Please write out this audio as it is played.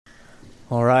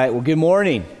All right, well, good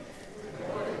morning.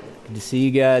 Good to see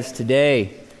you guys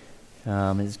today.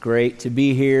 It's great to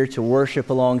be here to worship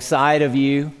alongside of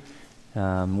you.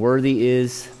 Worthy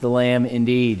is the Lamb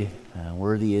indeed.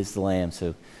 Worthy is the Lamb.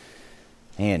 So,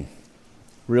 man,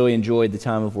 really enjoyed the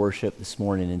time of worship this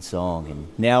morning in song. And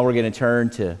now we're going to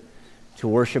turn to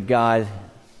worship God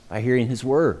by hearing His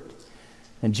Word.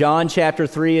 And John chapter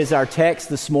 3 is our text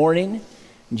this morning.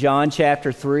 John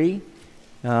chapter 3.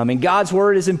 And God's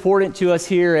Word is important to us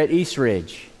here at East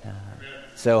Ridge.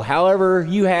 So however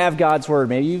you have God's Word,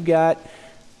 maybe you've got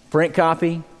print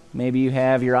copy, maybe you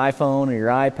have your iPhone or your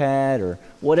iPad or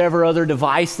whatever other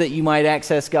device that you might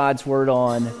access God's Word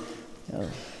on,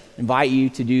 invite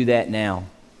you to do that now.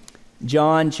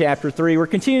 John chapter 3. We're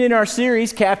continuing our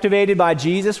series, Captivated by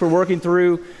Jesus. We're working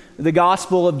through the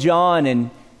Gospel of John,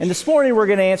 and this morning we're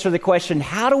going to answer the question,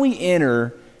 how do we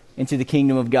enter into the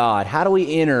kingdom of God? How do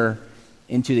we enter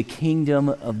into the kingdom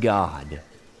of God?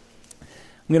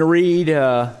 I'm going to read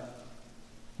the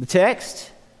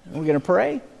text, and we're going to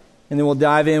pray, and then we'll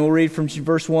dive in. We'll read from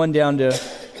verse 1 down to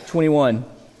 21.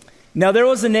 Now there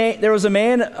was a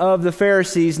man of the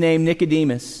Pharisees named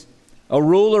Nicodemus, a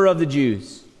ruler of the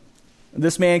Jews.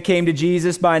 This man came to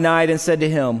Jesus by night and said to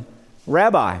him,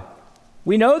 Rabbi,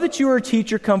 we know that you are a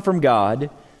teacher come from God,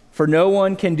 for no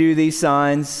one can do these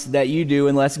signs that you do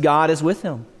unless God is with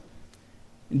him.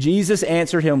 Jesus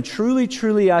answered him, Truly,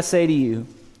 truly, I say to you,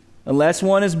 unless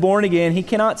one is born again, he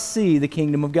cannot see the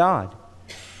kingdom of God.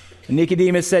 And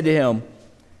Nicodemus said to him,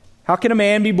 How can a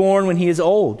man be born when he is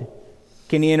old?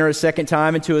 Can he enter a second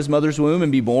time into his mother's womb and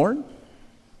be born?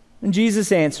 And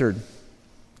Jesus answered,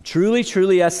 Truly,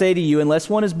 truly, I say to you, unless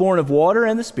one is born of water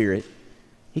and the Spirit,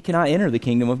 he cannot enter the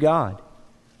kingdom of God.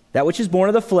 That which is born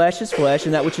of the flesh is flesh,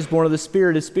 and that which is born of the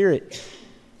Spirit is spirit.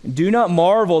 And do not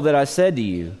marvel that I said to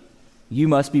you, You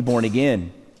must be born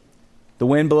again. The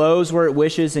wind blows where it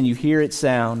wishes, and you hear its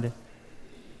sound,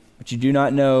 but you do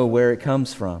not know where it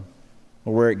comes from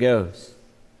or where it goes.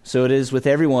 So it is with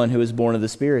everyone who is born of the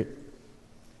Spirit.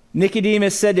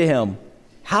 Nicodemus said to him,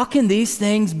 How can these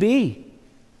things be?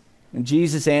 And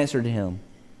Jesus answered him,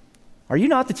 Are you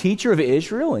not the teacher of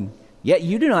Israel, and yet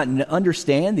you do not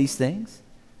understand these things?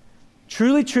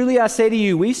 Truly, truly, I say to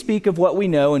you, we speak of what we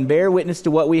know and bear witness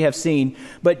to what we have seen,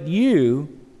 but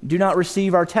you do not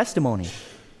receive our testimony.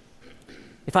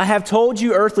 If I have told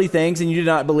you earthly things and you do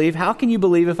not believe, how can you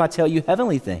believe if I tell you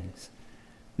heavenly things?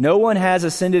 No one has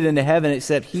ascended into heaven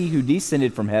except he who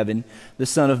descended from heaven, the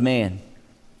Son of Man.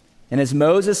 And as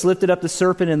Moses lifted up the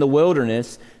serpent in the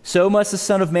wilderness, so must the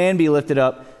Son of Man be lifted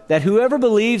up, that whoever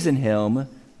believes in him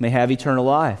may have eternal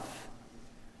life.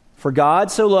 For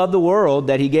God so loved the world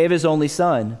that he gave his only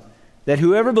Son, that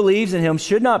whoever believes in him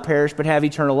should not perish but have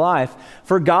eternal life.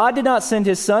 For God did not send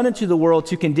his Son into the world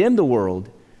to condemn the world,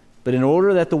 but in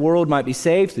order that the world might be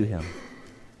saved through him.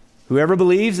 Whoever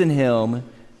believes in him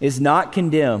is not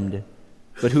condemned,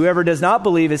 but whoever does not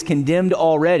believe is condemned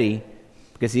already,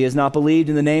 because he has not believed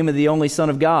in the name of the only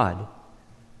Son of God.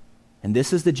 And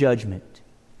this is the judgment.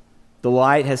 The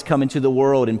light has come into the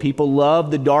world, and people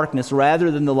love the darkness rather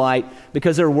than the light,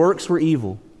 because their works were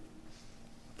evil.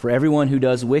 For everyone who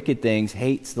does wicked things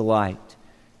hates the light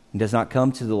and does not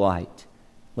come to the light,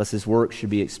 lest his works should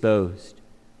be exposed.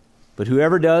 But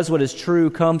whoever does what is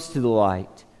true comes to the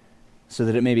light, so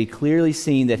that it may be clearly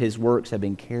seen that his works have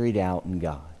been carried out in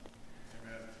God.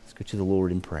 Amen. Let's go to the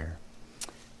Lord in prayer.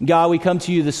 God, we come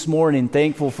to you this morning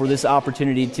thankful for this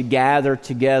opportunity to gather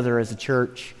together as a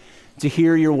church, to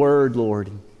hear your word, Lord.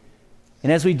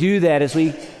 And as we do that, as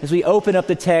we open up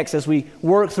the text, as we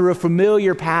work through a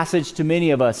familiar passage to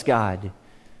many of us, God,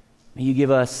 may you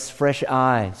give us fresh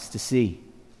eyes to see.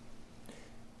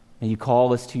 May you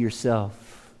call us to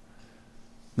yourself.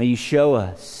 May you show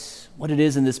us what it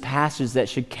is in this passage that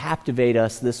should captivate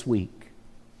us this week.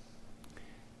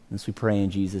 This we pray in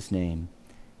Jesus' name.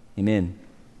 Amen.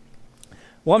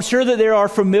 Well, I'm sure that there are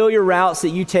familiar routes that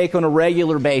you take on a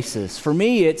regular basis. For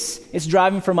me, it's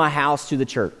driving from my house to the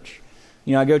church.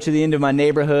 You know, I go to the end of my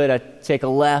neighborhood, I take a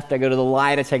left, I go to the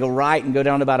light, I take a right, and go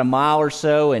down about a mile or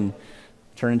so and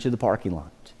turn into the parking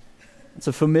lot. It's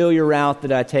a familiar route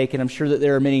that I take, and I'm sure that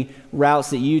there are many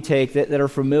routes that you take that are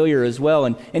familiar as well.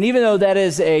 And even though that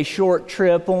is a short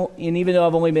trip, and even though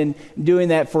I've only been doing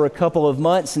that for a couple of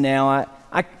months now,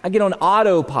 I get on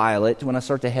autopilot when I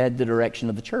start to head the direction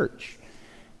of the church.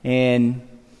 And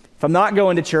if I'm not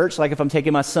going to church, like if I'm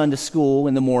taking my son to school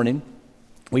in the morning,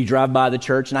 we drive by the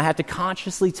church, and I have to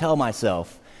consciously tell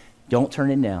myself, don't turn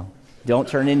in now. Don't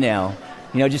turn in now.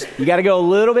 You know, just you got to go a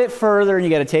little bit further, and you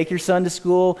got to take your son to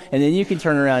school, and then you can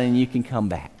turn around and you can come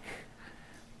back.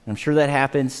 I'm sure that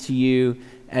happens to you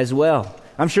as well.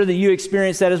 I'm sure that you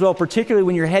experience that as well, particularly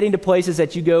when you're heading to places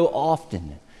that you go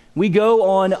often. We go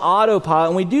on autopilot,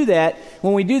 and we do that.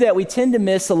 When we do that, we tend to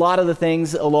miss a lot of the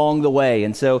things along the way.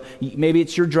 And so maybe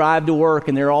it's your drive to work,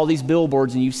 and there are all these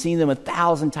billboards, and you've seen them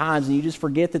 1,000 times, and you just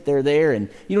forget that they're there, and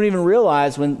you don't even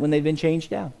realize when they've been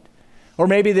changed out. Or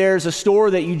maybe there's a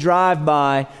store that you drive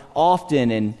by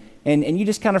often, and you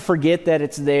just kind of forget that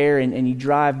it's there, and you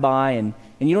drive by, and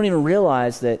you don't even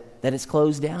realize that it's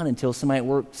closed down until somebody at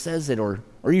work says it, or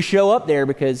you show up there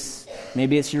because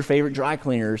maybe it's your favorite dry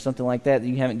cleaner or something like that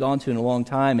you haven't gone to in a long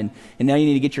time, and now you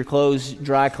need to get your clothes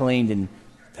dry cleaned, and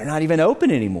they're not even open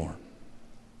anymore.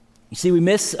 You see, we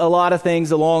miss a lot of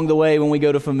things along the way when we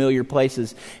go to familiar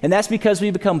places, and that's because we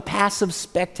become passive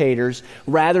spectators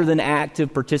rather than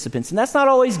active participants. And that's not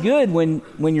always good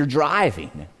when you're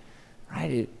driving,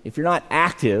 right? If you're not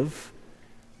active,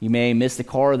 you may miss the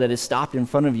car that has stopped in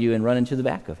front of you and run into the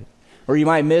back of it. Or you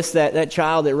might miss that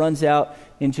child that runs out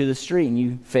into the street and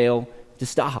you fail to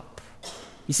stop.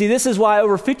 You see, this is why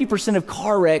over 50% of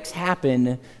car wrecks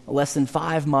happen less than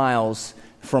 5 miles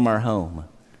from our home.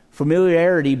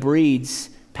 Familiarity breeds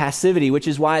passivity, which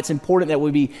is why it's important that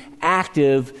we be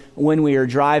active when we are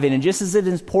driving. And just as it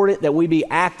is important that we be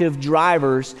active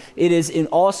drivers, it is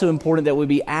also important that we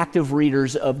be active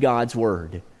readers of God's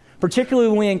Word, particularly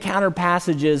when we encounter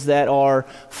passages that are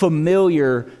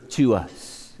familiar to us.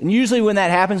 And usually when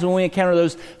that happens, when we encounter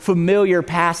those familiar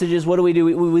passages, what do?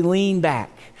 We lean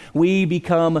back. We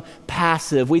become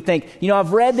passive. We think,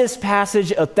 I've read this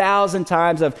passage 1,000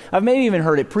 times. I've maybe even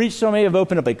heard it preached, so maybe I've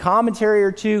opened up a commentary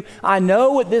or two. I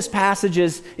know what this passage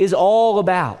is all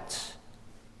about.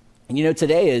 And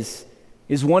today is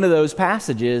one of those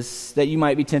passages that you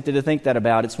might be tempted to think that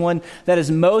about. It's one that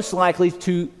is most likely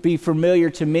to be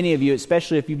familiar to many of you,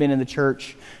 especially if you've been in the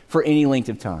church for any length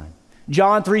of time.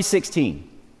 John 3:16.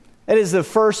 That is the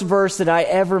first verse that I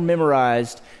ever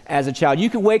memorized as a child. You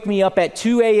could wake me up at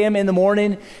 2 a.m. in the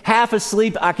morning, half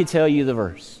asleep, I could tell you the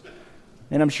verse.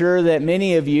 And I'm sure that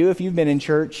many of you, if you've been in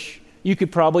church, you could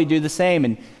probably do the same.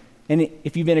 And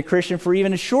if you've been a Christian for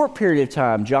even a short period of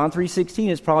time, John 3:16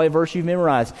 is probably a verse you've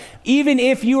memorized. Even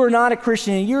if you are not a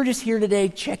Christian and you're just here today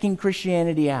checking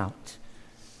Christianity out,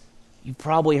 you've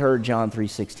probably heard John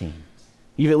 3:16.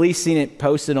 You've at least seen it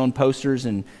posted on posters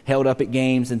and held up at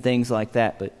games and things like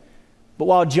that. But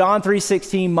while John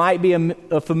 3:16 might be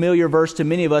a familiar verse to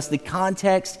many of us, the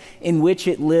context in which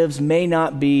it lives may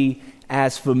not be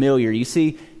as familiar. You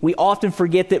see, we often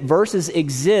forget that verses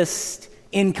exist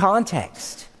in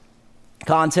context.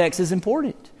 Context is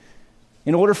important.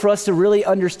 In order for us to really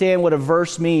understand what a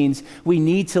verse means, we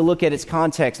need to look at its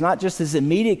context, not just its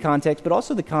immediate context, but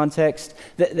also the context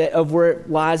of where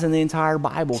it lies in the entire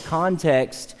Bible.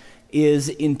 Context is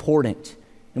important.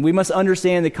 And we must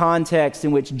understand the context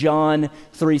in which John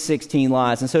 3:16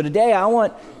 lies. And so today I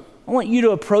want you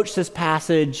to approach this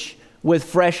passage with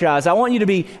fresh eyes. I want you to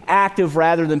be active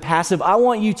rather than passive. I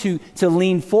want you to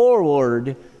lean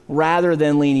forward rather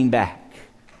than leaning back.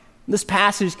 This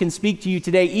passage can speak to you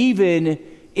today even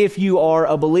if you are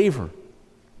a believer.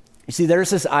 You see, there's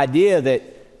this idea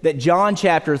that John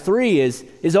chapter 3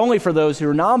 is only for those who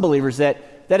are non-believers, that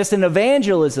it's an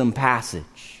evangelism passage.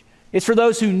 It's for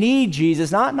those who need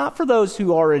Jesus, not for those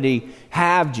who already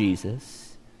have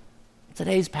Jesus.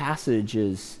 Today's passage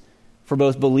is for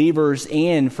both believers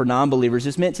and for non-believers.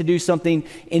 It's meant to do something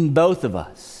in both of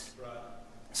us.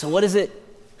 So what does it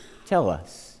tell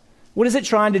us? What is it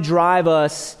trying to drive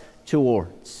us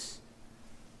towards?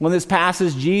 Well, in this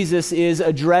passage, Jesus is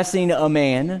addressing a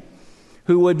man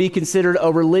who would be considered a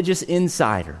religious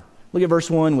insider. Look at verse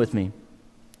 1 with me.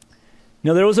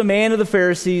 Now, there was a man of the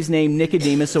Pharisees named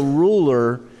Nicodemus, a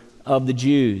ruler of the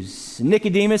Jews.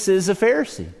 Nicodemus is a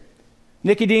Pharisee.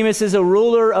 Nicodemus is a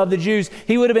ruler of the Jews.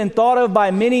 He would have been thought of by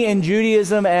many in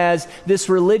Judaism as this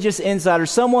religious insider,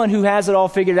 someone who has it all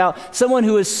figured out, someone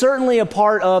who is certainly a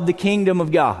part of the kingdom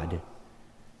of God.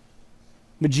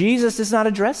 But Jesus does not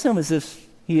address him as if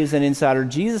he is an insider.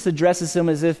 Jesus addresses him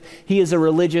as if he is a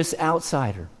religious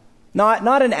outsider.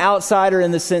 Not an outsider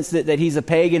in the sense that he's a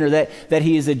pagan or that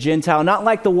he is a Gentile. Not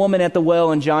like the woman at the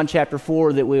well in John chapter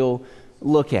 4 that we'll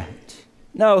look at.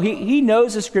 No, he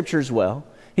knows the scriptures well.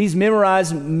 He's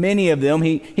memorized many of them.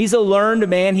 He's a learned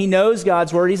man. He knows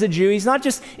God's word. He's a Jew. He's not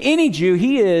just any Jew.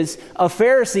 He is a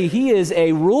Pharisee. He is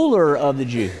a ruler of the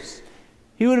Jews.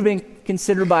 He would have been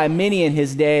considered by many in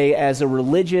his day as a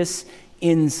religious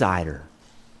insider.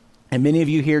 And many of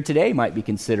you here today might be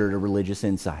considered a religious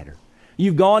insider.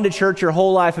 You've gone to church your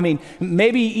whole life. I mean,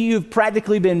 maybe you've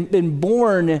practically been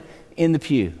born in the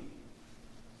pew.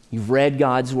 You've read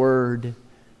God's word.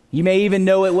 You may even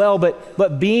know it well,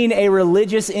 but being a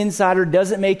religious insider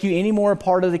doesn't make you any more a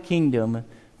part of the kingdom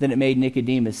than it made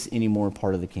Nicodemus any more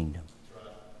part of the kingdom.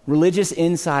 Religious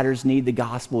insiders need the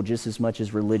gospel just as much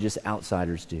as religious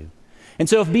outsiders do. And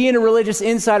so if being a religious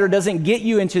insider doesn't get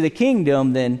you into the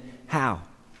kingdom, then how?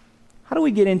 How do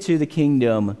we get into the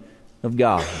kingdom of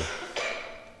God?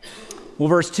 Well,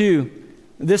 verse 2,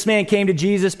 this man came to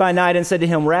Jesus by night and said to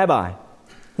him, Rabbi,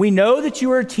 we know that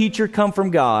you are a teacher come from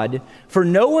God, for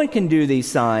no one can do these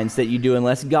signs that you do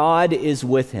unless God is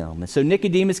with him. And so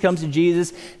Nicodemus comes to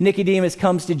Jesus. Nicodemus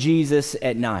comes to Jesus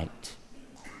at night.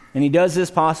 And he does this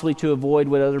possibly to avoid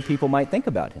what other people might think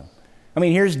about him. I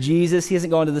mean, here's Jesus. He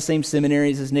hasn't gone to the same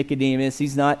seminaries as Nicodemus.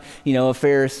 He's not, a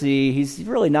Pharisee. He's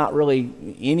really not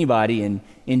anybody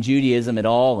in Judaism at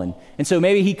all. And so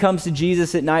maybe he comes to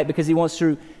Jesus at night because he wants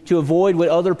to avoid what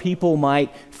other people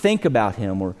might think about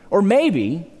him. Or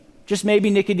maybe, just maybe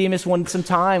Nicodemus wanted some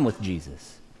time with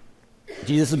Jesus.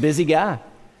 Jesus is a busy guy.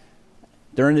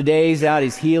 During the day he's out,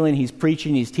 he's healing, he's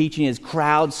preaching, he's teaching, his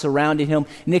crowd surrounded him.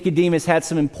 Nicodemus had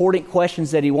some important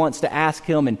questions that he wants to ask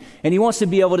him, and he wants to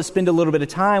be able to spend a little bit of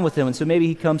time with him, and so maybe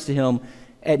he comes to him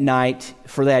at night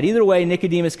for that. Either way,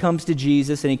 Nicodemus comes to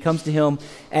Jesus, and he comes to him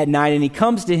at night, and he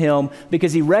comes to him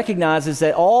because he recognizes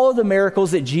that all of the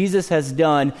miracles that Jesus has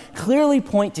done clearly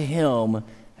point to him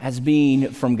as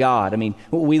being from God. I mean,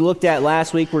 we looked at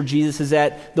last week where Jesus is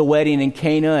at the wedding in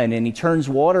Cana, and he turns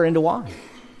water into wine.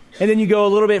 And then you go a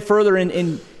little bit further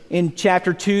in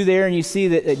chapter 2 there, and you see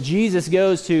that Jesus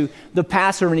goes to the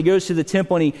Passover, and he goes to the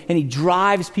temple, and he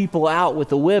drives people out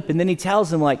with a whip, and then he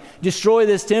tells them, destroy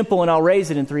this temple, and I'll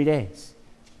raise it in 3 days.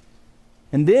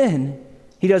 And then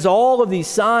he does all of these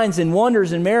signs and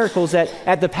wonders and miracles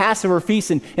at the Passover feast,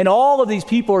 and all of these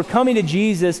people are coming to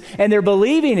Jesus, and they're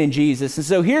believing in Jesus. And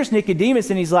so here's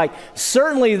Nicodemus, and he's like,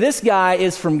 certainly this guy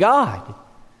is from God.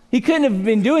 He couldn't have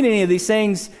been doing any of these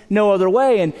things no other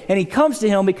way. And he comes to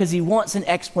him because he wants an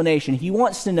explanation. He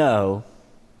wants to know.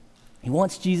 He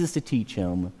wants Jesus to teach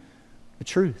him the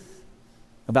truth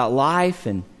about life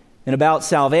and about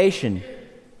salvation.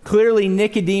 Clearly,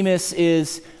 Nicodemus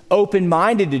is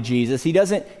open-minded to Jesus. He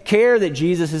doesn't care that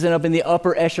Jesus isn't up in the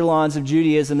upper echelons of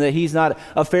Judaism, that he's not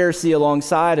a Pharisee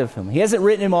alongside of him. He hasn't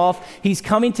written him off. He's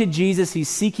coming to Jesus. He's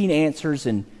seeking answers,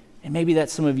 and maybe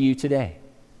that's some of you today.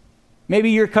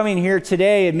 Maybe you're coming here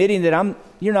today admitting that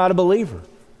you're not a believer.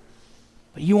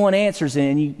 But you want answers,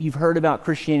 and you've heard about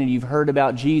Christianity, you've heard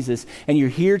about Jesus, and you're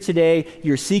here today,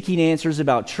 you're seeking answers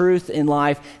about truth in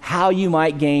life, how you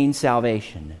might gain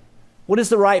salvation. What is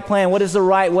the right plan? What is the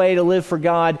right way to live for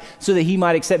God so that he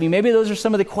might accept me? Maybe those are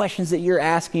some of the questions that you're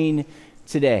asking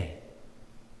today.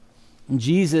 And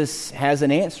Jesus has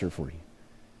an answer for you.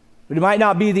 But it might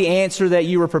not be the answer that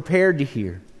you were prepared to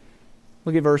hear.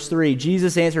 Look at verse 3.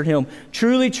 Jesus answered him,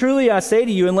 Truly, truly, I say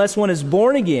to you, unless one is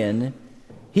born again,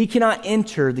 he cannot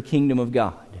enter the kingdom of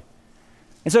God.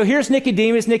 And so here's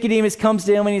Nicodemus. Nicodemus comes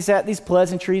to him, and he's at these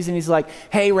pleasantries, and he's like,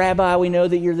 Hey, Rabbi, we know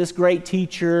that you're this great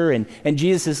teacher. And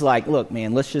Jesus is like, Look,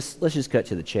 man, let's just cut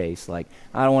to the chase. I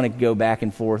don't want to go back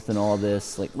and forth and all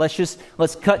this.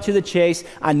 Let's cut to the chase.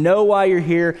 I know why you're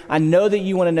here. I know that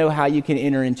you want to know how you can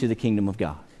enter into the kingdom of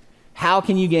God. How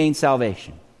can you gain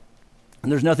salvation?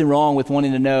 And there's nothing wrong with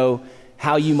wanting to know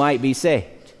how you might be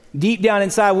saved. Deep down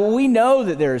inside, we know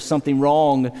that there is something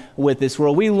wrong with this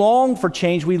world. We long for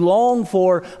change. We long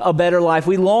for a better life.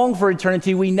 We long for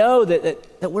eternity. We know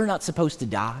that we're not supposed to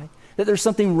die, that there's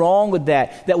something wrong with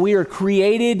that we are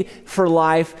created for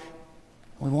life.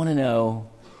 We want to know,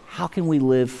 how can we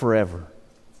live forever?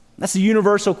 That's a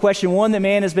universal question, one that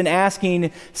man has been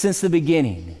asking since the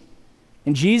beginning.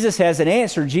 And Jesus has an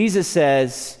answer. Jesus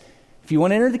says, if you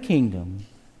want to enter the kingdom,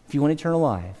 if you want eternal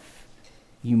life,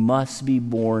 you must be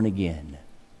born again.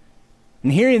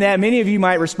 And hearing that, many of you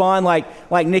might respond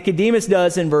like Nicodemus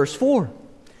does in verse 4.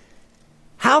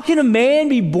 How can a man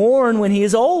be born when he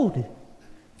is old?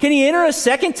 Can he enter a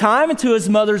second time into his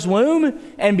mother's womb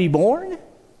and be born?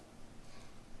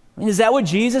 Is that what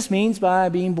Jesus means by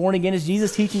being born again? Is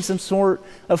Jesus teaching some sort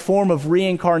of form of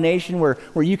reincarnation where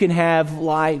you can have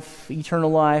life,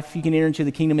 eternal life, you can enter into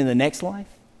the kingdom in the next life?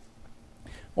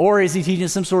 Or is he teaching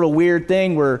some sort of weird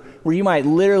thing where you might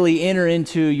literally enter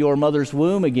into your mother's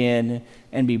womb again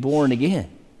and be born again?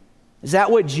 Is that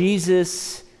what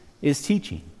Jesus is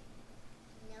teaching?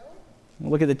 No.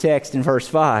 Look at the text in verse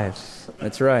 5.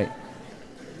 That's right.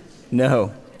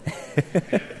 No.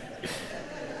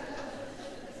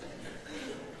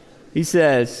 He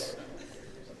says,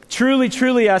 Truly,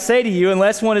 truly, I say to you,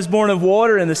 unless one is born of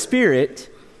water and the Spirit,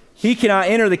 he cannot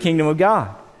enter the kingdom of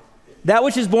God. That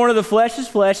which is born of the flesh is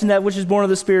flesh, and that which is born of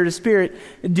the Spirit is spirit.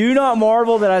 Do not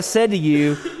marvel that I said to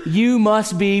you, you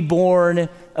must be born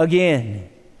again.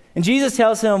 And Jesus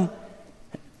tells him,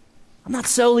 I'm not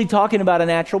solely talking about a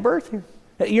natural birth here.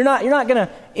 You're not going to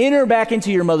enter back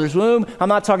into your mother's womb. I'm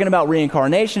not talking about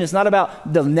reincarnation. It's not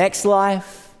about the next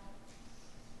life.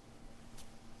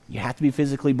 You have to be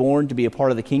physically born to be a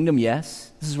part of the kingdom, yes.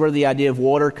 This is where the idea of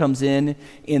water comes in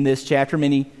this chapter.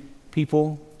 Many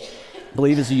people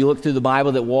believe as you look through the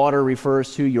Bible that water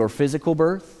refers to your physical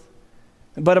birth.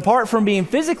 But apart from being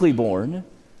physically born,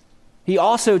 he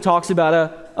also talks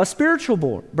about a spiritual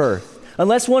birth.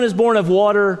 Unless one is born of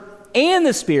water and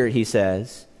the Spirit, he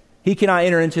says, he cannot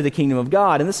enter into the kingdom of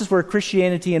God. And this is where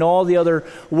Christianity and all the other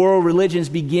world religions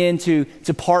begin to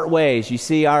part ways. You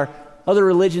see, our other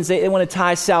religions, they want to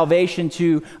tie salvation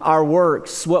to our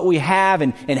works, what we have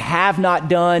and have not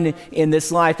done in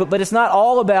this life. But it's not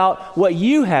all about what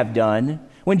you have done.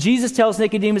 When Jesus tells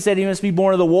Nicodemus that he must be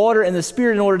born of the water and the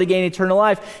Spirit in order to gain eternal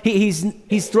life,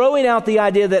 he's throwing out the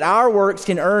idea that our works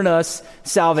can earn us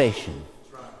salvation.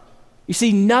 You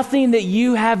see, nothing that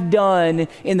you have done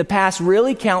in the past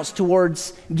really counts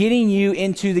towards getting you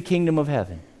into the kingdom of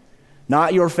heaven.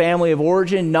 Not your family of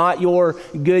origin, not your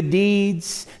good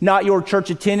deeds, not your church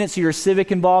attendance or your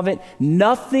civic involvement.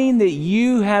 Nothing that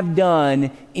you have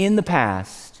done in the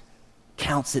past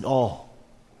counts at all.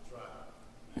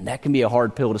 And that can be a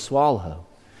hard pill to swallow.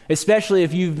 Especially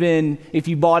if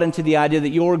you bought into the idea that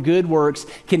your good works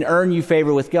can earn you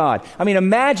favor with God. I mean,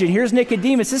 imagine, here's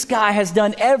Nicodemus. This guy has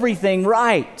done everything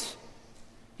right.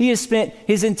 He has spent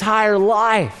his entire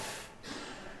life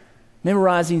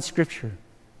memorizing Scripture,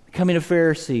 becoming a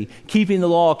Pharisee, keeping the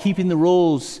law, keeping the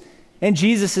rules. And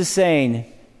Jesus is saying,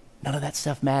 none of that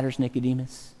stuff matters,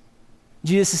 Nicodemus.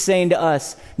 Jesus is saying to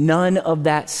us, none of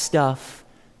that stuff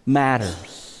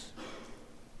matters.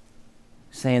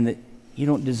 Saying that you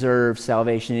don't deserve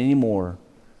salvation any more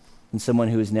than someone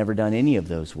who has never done any of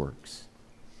those works.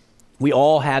 We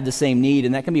all have the same need,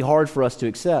 and that can be hard for us to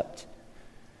accept.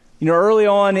 You know, early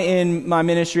on in my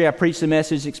ministry, I preached a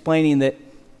message explaining that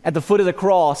at the foot of the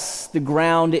cross, the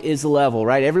ground is level,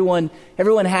 right? Everyone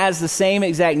has the same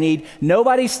exact need.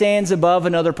 Nobody stands above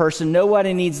another person.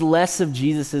 Nobody needs less of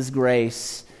Jesus'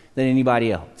 grace than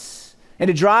anybody else. And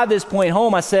to drive this point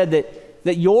home, I said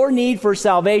that your need for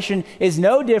salvation is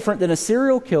no different than a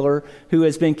serial killer who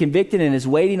has been convicted and is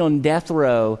waiting on death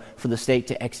row for the state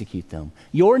to execute them.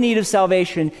 Your need of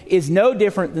salvation is no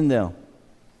different than them.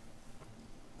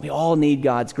 We all need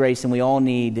God's grace, and we all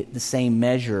need the same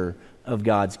measure of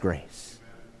God's grace.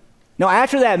 Now,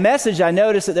 after that message, I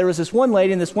noticed that there was this one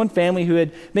lady and this one family who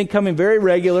had been coming very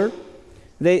regular.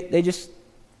 They just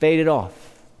faded off.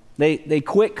 They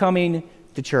quit coming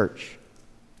to church.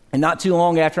 And not too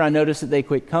long after I noticed that they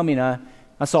quit coming, I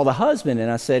saw the husband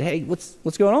and I said, hey,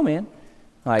 what's going on, man?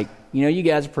 Like, you know, you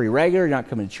guys are pretty regular. You're not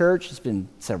coming to church. It's been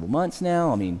several months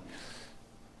now. I mean,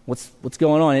 what's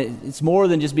going on? It's more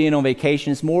than just being on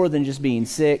vacation. It's more than just being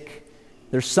sick.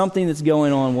 There's something that's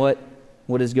going on. What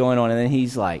is going on? And then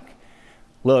he's like,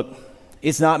 look,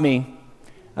 it's not me.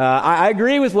 I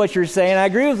agree with what you're saying. I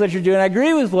agree with what you're doing. I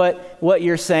agree with what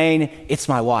you're saying. It's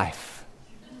my wife.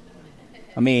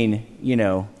 I mean, you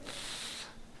know,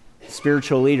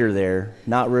 spiritual leader there,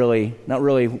 not really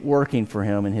working for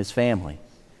him and his family.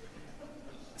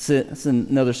 It's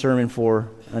another sermon for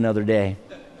another day.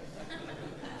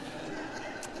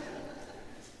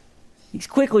 He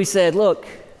quickly said, look,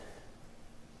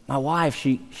 my wife,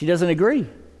 she doesn't agree.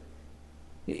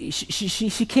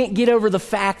 She can't get over the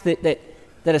fact that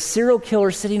a serial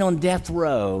killer sitting on death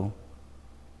row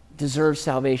deserves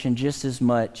salvation just as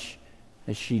much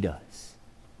as she does.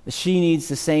 She needs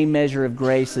the same measure of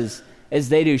grace as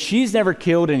they do. She's never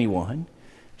killed anyone.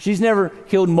 She's never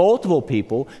killed multiple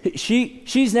people.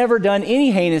 She's never done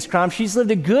any heinous crime. She's lived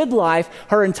a good life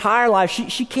her entire life.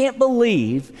 She can't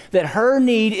believe that her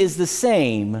need is the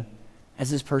same as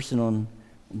this person on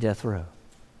death row.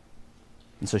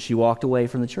 And so she walked away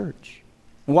from the church.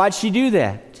 And why'd she do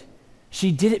that?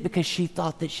 She did it because she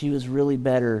thought that she was really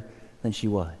better than she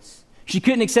was. She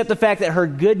couldn't accept the fact that her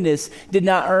goodness did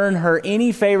not earn her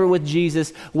any favor with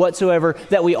Jesus whatsoever,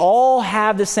 that we all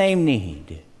have the same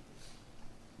need.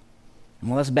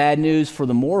 Well, that's bad news for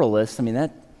the moralist. I mean,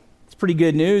 that's pretty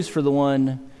good news for the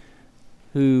one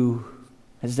who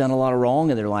has done a lot of wrong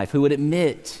in their life, who would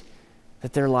admit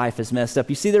that their life is messed up.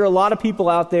 You see, there are a lot of people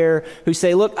out there who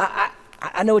say, look,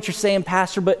 I know what you're saying,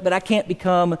 Pastor, but I can't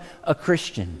become a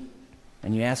Christian.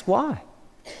 And you ask, why?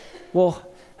 Well,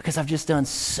 because I've just done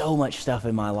so much stuff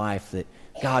in my life that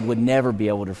God would never be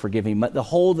able to forgive me. The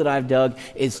hole that I've dug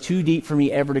is too deep for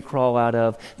me ever to crawl out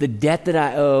of. The debt that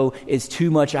I owe is too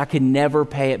much. I can never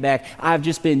pay it back. I've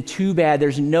just been too bad.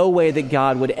 There's no way that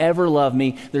God would ever love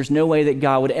me. There's no way that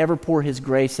God would ever pour his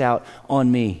grace out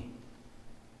on me.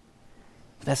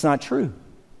 But that's not true.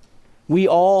 We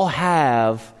all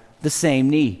have the same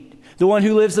need. The one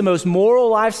who lives the most moral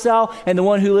lifestyle and the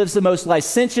one who lives the most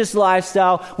licentious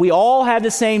lifestyle, we all have the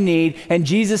same need. And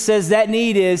Jesus says that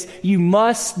need is, you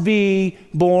must be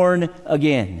born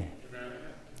again.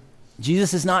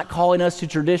 Jesus is not calling us to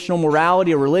traditional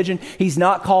morality or religion. He's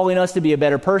not calling us to be a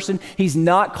better person. He's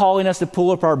not calling us to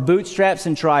pull up our bootstraps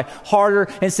and try harder.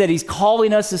 Instead, he's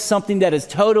calling us to something that is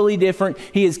totally different.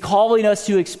 He is calling us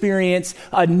to experience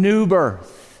a new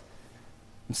birth.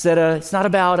 It's not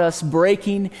about us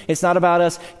breaking. It's not about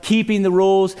us keeping the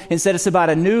rules. Instead, it's about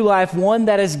a new life, one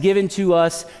that is given to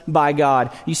us by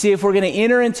God. You see, if we're going to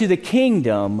enter into the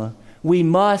kingdom, we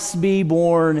must be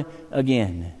born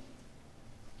again.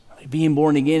 Being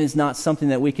born again is not something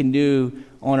that we can do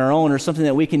on our own or something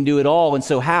that we can do at all. And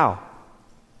so how?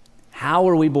 How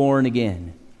are we born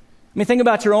again? I mean, think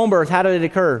about your own birth. How did it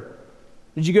occur?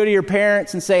 Did you go to your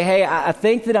parents and say, hey, I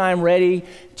think that I'm ready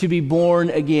to be born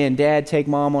again. Dad, take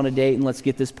mom on a date and let's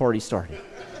get this party started.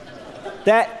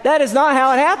 That is not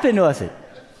how it happened, was it?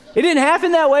 It didn't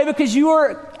happen that way because you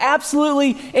were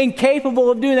absolutely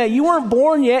incapable of doing that. You weren't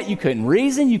born yet. You couldn't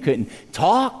reason. You couldn't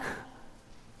talk.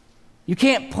 You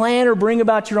can't plan or bring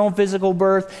about your own physical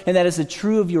birth, and that is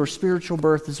true of your spiritual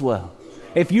birth as well.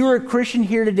 If you're a Christian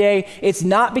here today, it's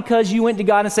not because you went to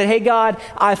God and said, hey, God,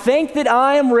 I think that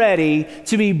I am ready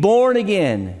to be born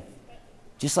again.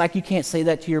 Just like you can't say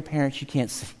that to your parents, you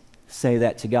can't say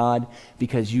that to God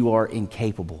because you are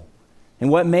incapable. And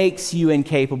what makes you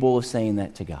incapable of saying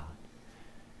that to God?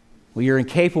 Well, you're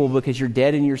incapable because you're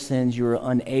dead in your sins. You're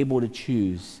unable to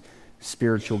choose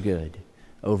spiritual good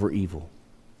over evil.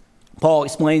 Paul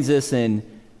explains this in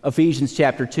Ephesians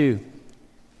chapter 2.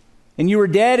 And you were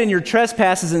dead in your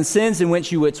trespasses and sins in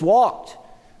which you once walked,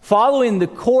 following the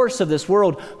course of this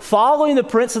world, following the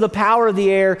prince of the power of the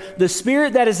air, the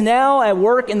spirit that is now at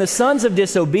work in the sons of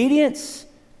disobedience,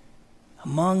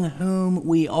 among whom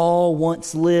we all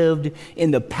once lived in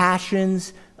the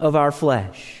passions of our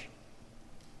flesh,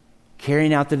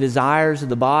 carrying out the desires of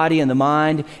the body and the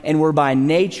mind, and were by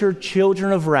nature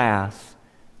children of wrath,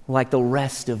 like the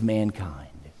rest of mankind.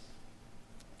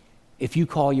 If you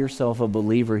call yourself a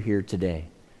believer here today,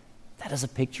 that is a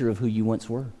picture of who you once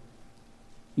were.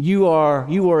 You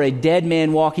are a dead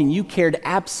man walking. You cared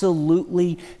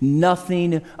absolutely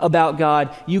nothing about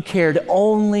God. You cared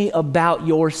only about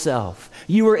yourself.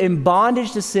 You were in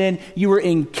bondage to sin. You were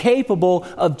incapable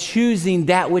of choosing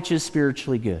that which is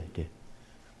spiritually good.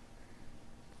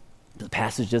 The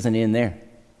passage doesn't end there.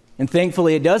 And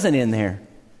thankfully it doesn't end there.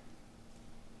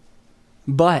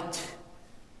 But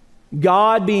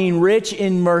God, being rich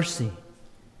in mercy,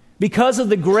 because of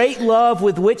the great love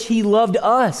with which he loved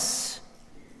us,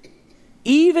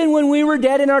 even when we were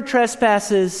dead in our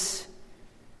trespasses,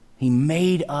 he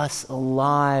made us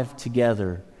alive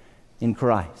together in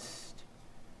Christ.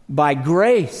 By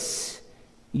grace,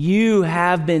 you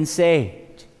have been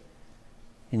saved,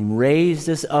 and raised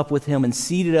us up with him and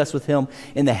seated us with him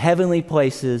in the heavenly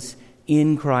places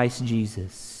in Christ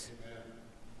Jesus.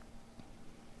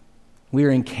 We are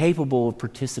incapable of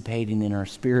participating in our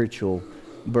spiritual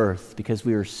birth because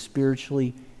we are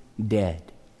spiritually dead.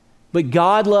 But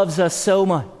God loves us so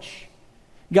much.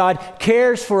 God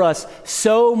cares for us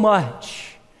so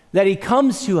much that he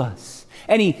comes to us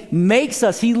and he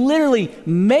literally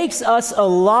makes us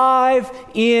alive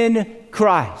in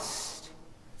Christ.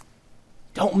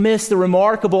 Don't miss the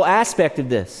remarkable aspect of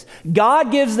this.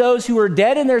 God gives those who are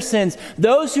dead in their sins,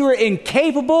 those who are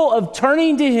incapable of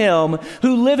turning to him,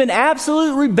 who live in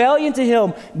absolute rebellion to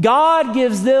him, God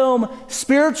gives them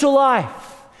spiritual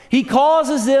life. He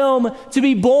causes them to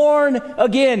be born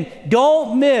again.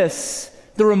 Don't miss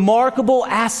the remarkable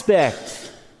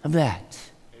aspect of that.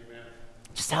 Amen.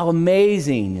 Just how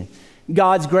amazing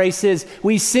God's grace is.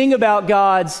 We sing about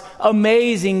God's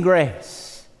amazing grace.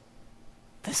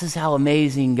 This is how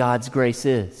amazing God's grace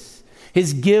is.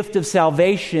 His gift of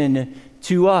salvation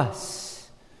to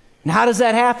us. And how does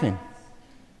that happen?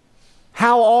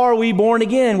 How are we born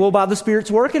again? Well, by the Spirit's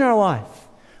work in our life.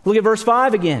 Look at verse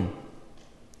 5 again.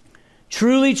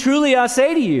 Truly, truly, I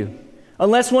say to you,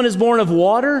 unless one is born of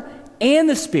water and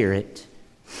the Spirit,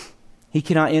 he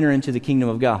cannot enter into the kingdom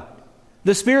of God.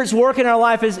 The Spirit's work in our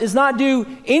life is not do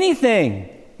anything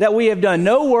that we have done.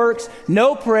 No works,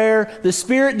 no prayer. The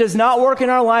Spirit does not work in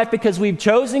our life because we've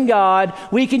chosen God.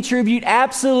 We contribute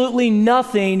absolutely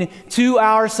nothing to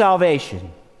our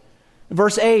salvation.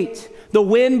 Verse 8, the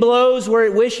wind blows where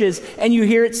it wishes and you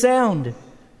hear its sound,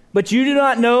 but you do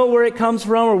not know where it comes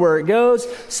from or where it goes.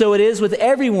 So it is with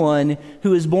everyone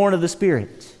who is born of the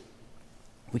Spirit.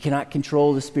 We cannot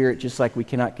control the Spirit just like we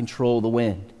cannot control the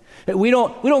wind. We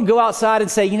don't go outside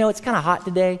and say, it's kind of hot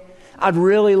today. I'd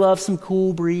really love some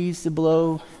cool breeze to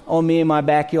blow on me in my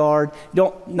backyard.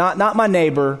 Not my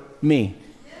neighbor, me.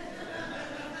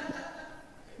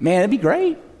 Man, that'd be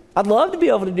great. I'd love to be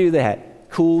able to do that.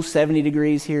 Cool 70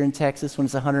 degrees here in Texas when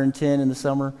it's 110 in the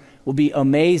summer will be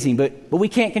amazing. But we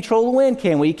can't control the wind,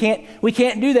 can we? We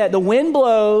can't do that. The wind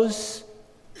blows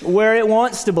where it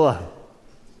wants to blow.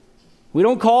 We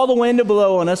don't call the wind to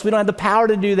blow on us. We don't have the power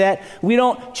to do that. We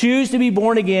don't choose to be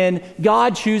born again.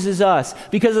 God chooses us.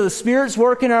 Because of the Spirit's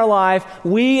work in our life,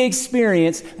 we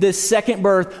experience this second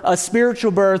birth, a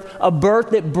spiritual birth, a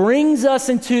birth that brings us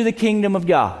into the kingdom of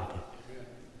God.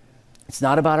 It's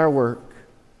not about our work.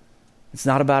 It's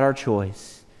not about our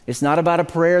choice. It's not about a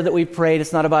prayer that we've prayed.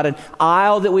 It's not about an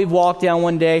aisle that we've walked down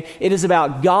one day. It is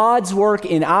about God's work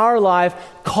in our life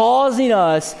causing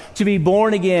us to be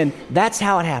born again. That's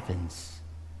how it happens.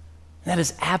 That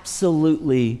is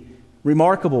absolutely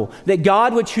remarkable. That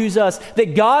God would choose us,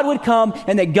 that God would come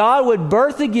and that God would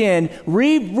birth again,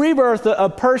 rebirth a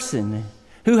person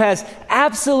who has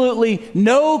absolutely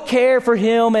no care for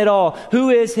him at all, who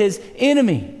is his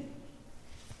enemy.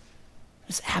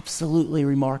 It's absolutely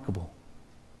remarkable.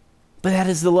 But that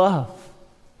is the love.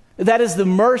 That is the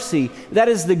mercy. That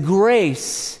is the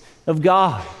grace of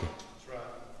God.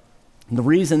 And the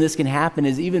reason this can happen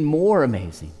is even more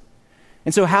amazing.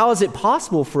 And so how is it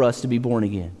possible for us to be born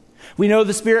again? We know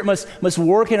the Spirit must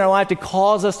work in our life to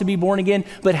cause us to be born again,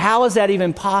 but how is that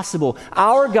even possible?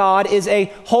 Our God is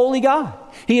a holy God.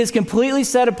 He is completely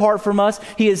set apart from us.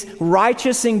 He is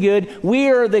righteous and good. We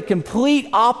are the complete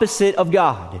opposite of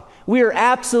God. We are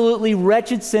absolutely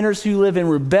wretched sinners who live in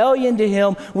rebellion to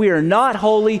Him. We are not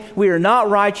holy. We are not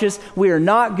righteous. We are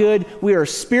not good. We are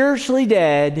spiritually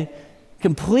dead,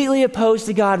 completely opposed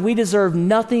to God. We deserve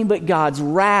nothing but God's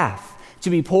wrath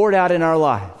to be poured out in our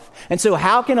life. And so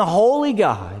how can a holy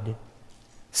God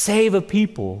save a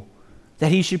people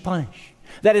that He should punish?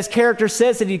 That His character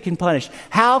says that He can punish.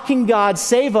 How can God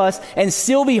save us and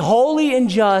still be holy and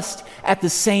just at the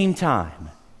same time?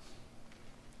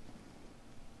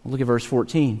 Look at verse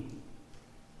 14.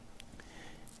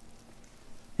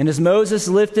 And as Moses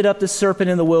lifted up the serpent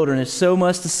in the wilderness, so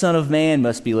must the Son of Man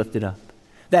must be lifted up,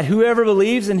 that whoever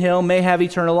believes in Him may have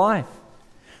eternal life.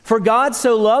 For God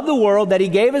so loved the world that He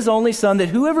gave His only Son, that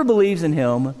whoever believes in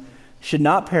Him should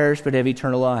not perish but have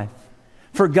eternal life.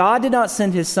 For God did not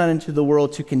send His Son into the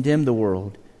world to condemn the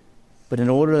world, but in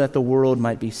order that the world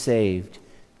might be saved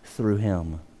through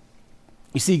Him.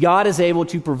 You see, God is able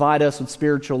to provide us with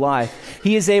spiritual life.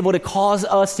 He is able to cause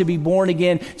us to be born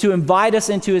again, to invite us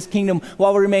into His kingdom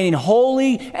while remaining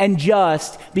holy and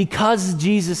just because of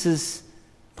Jesus'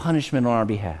 punishment on our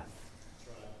behalf.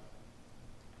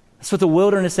 That's what the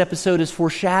wilderness episode is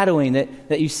foreshadowing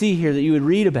that you see here, that you would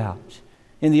read about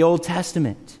in the Old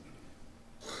Testament.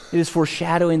 It is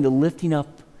foreshadowing the lifting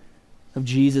up of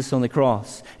Jesus on the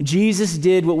cross. Jesus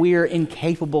did what we are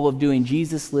incapable of doing.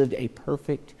 Jesus lived a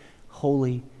perfect,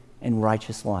 holy, and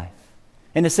righteous life.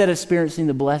 And instead of experiencing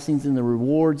the blessings and the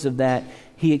rewards of that,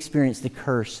 He experienced the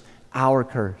curse, our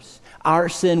curse. Our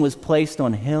sin was placed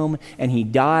on Him, and He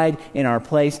died in our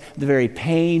place, the very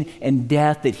pain and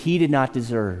death that He did not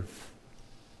deserve.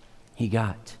 He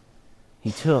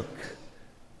took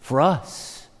for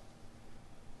us.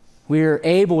 We're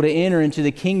able to enter into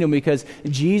the kingdom because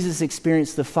Jesus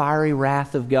experienced the fiery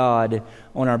wrath of God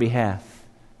on our behalf.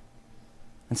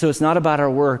 And so it's not about our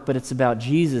work, but it's about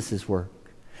Jesus' work.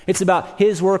 It's about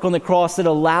His work on the cross that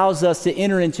allows us to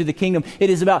enter into the kingdom. It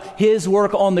is about His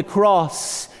work on the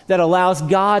cross that allows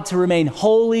God to remain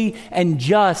holy and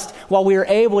just while we are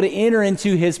able to enter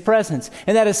into His presence.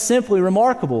 And that is simply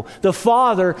remarkable. The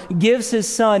Father gives His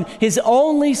Son, His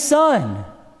only Son,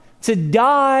 to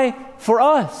die for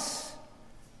us.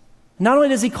 Not only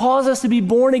does He cause us to be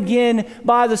born again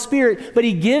by the Spirit, but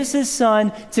He gives His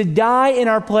Son to die in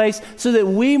our place so that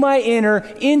we might enter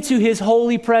into His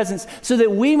holy presence, so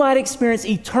that we might experience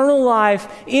eternal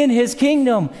life in His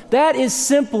kingdom. That is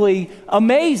simply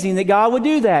amazing that God would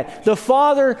do that. The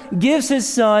Father gives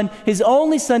His Son, His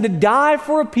only Son, to die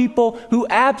for a people who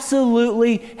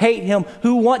absolutely hate Him,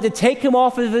 who want to take Him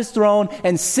off of His throne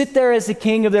and sit there as the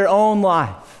king of their own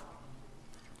life.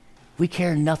 We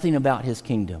care nothing about His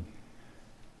kingdom.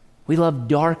 We love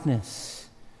darkness.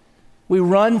 We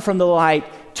run from the light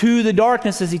to the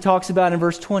darkness, as He talks about in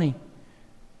verse 20.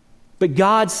 But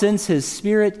God sends His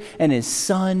Spirit and His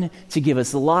Son to give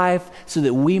us life so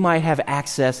that we might have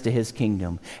access to His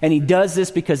kingdom. And He does this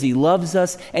because He loves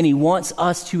us and He wants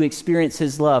us to experience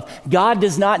His love. God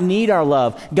does not need our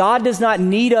love. God does not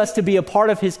need us to be a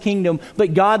part of His kingdom,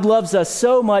 but God loves us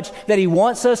so much that He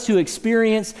wants us to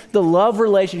experience the love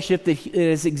relationship that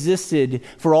has existed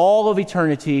for all of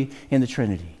eternity in the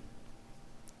Trinity.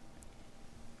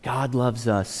 God loves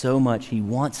us so much, he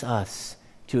wants us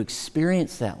to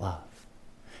experience that love.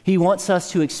 He wants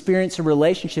us to experience a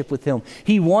relationship with him.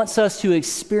 He wants us to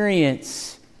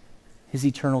experience his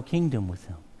eternal kingdom with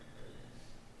him.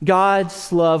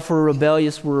 God's love for a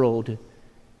rebellious world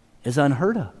is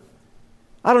unheard of.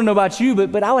 I don't know about you,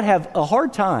 but I would have a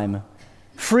hard time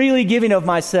freely giving of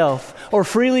myself or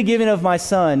freely giving of my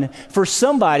son for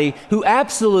somebody who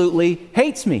absolutely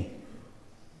hates me.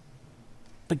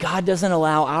 But God doesn't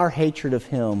allow our hatred of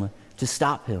him to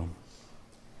stop him.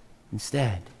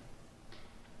 Instead,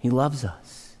 he loves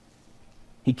us.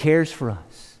 He cares for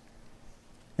us.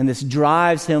 And this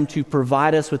drives him to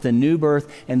provide us with a new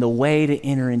birth and the way to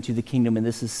enter into the kingdom. And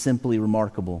this is simply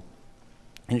remarkable.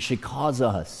 And it should cause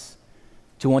us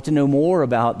to want to know more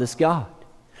about this God.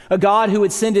 A God who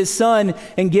would send his son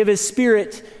and give his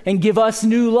spirit and give us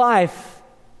new life.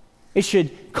 It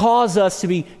should cause us to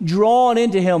be drawn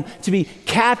into him, to be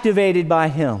captivated by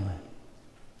him.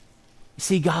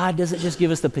 See, God doesn't just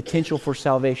give us the potential for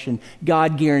salvation.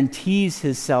 God guarantees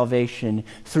his salvation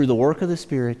through the work of the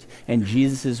Spirit and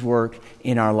Jesus' work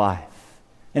in our life.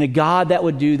 And a God that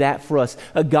would do that for us,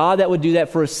 a God that would do that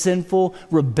for a sinful,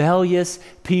 rebellious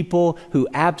people who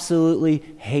absolutely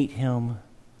hate him.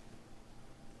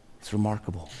 It's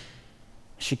remarkable.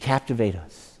 It should captivate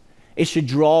us. It should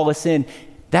draw us in.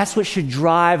 That's what should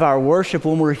drive our worship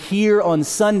when we're here on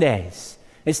Sundays.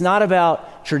 It's not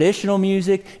about traditional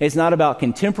music. It's not about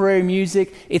contemporary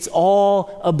music. It's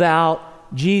all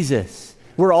about Jesus.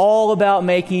 We're all about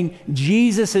making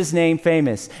Jesus' name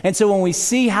famous. And so when we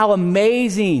see how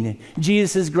amazing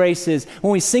Jesus' grace is,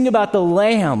 when we sing about the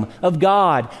Lamb of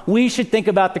God, we should think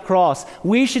about the cross.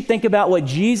 We should think about what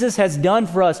Jesus has done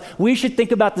for us. We should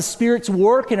think about the Spirit's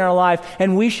work in our life,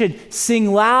 and we should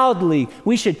sing loudly.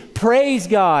 We should praise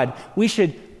God. We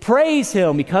should praise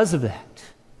him because of that.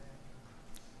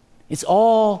 It's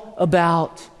all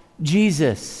about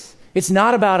Jesus. It's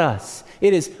not about us.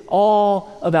 It is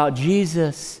all about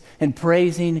Jesus and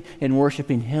praising and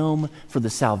worshiping him for the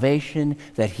salvation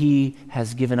that he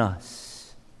has given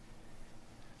us.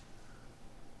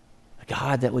 A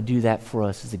God that would do that for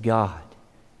us is a God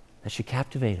that should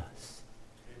captivate us.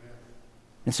 Amen.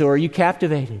 And so are you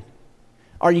captivated?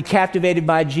 Are you captivated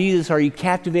by Jesus? Are you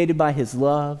captivated by his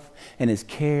love and his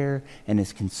care and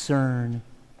his concern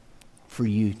for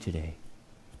you today?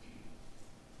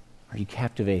 Are you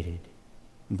captivated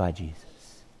by Jesus?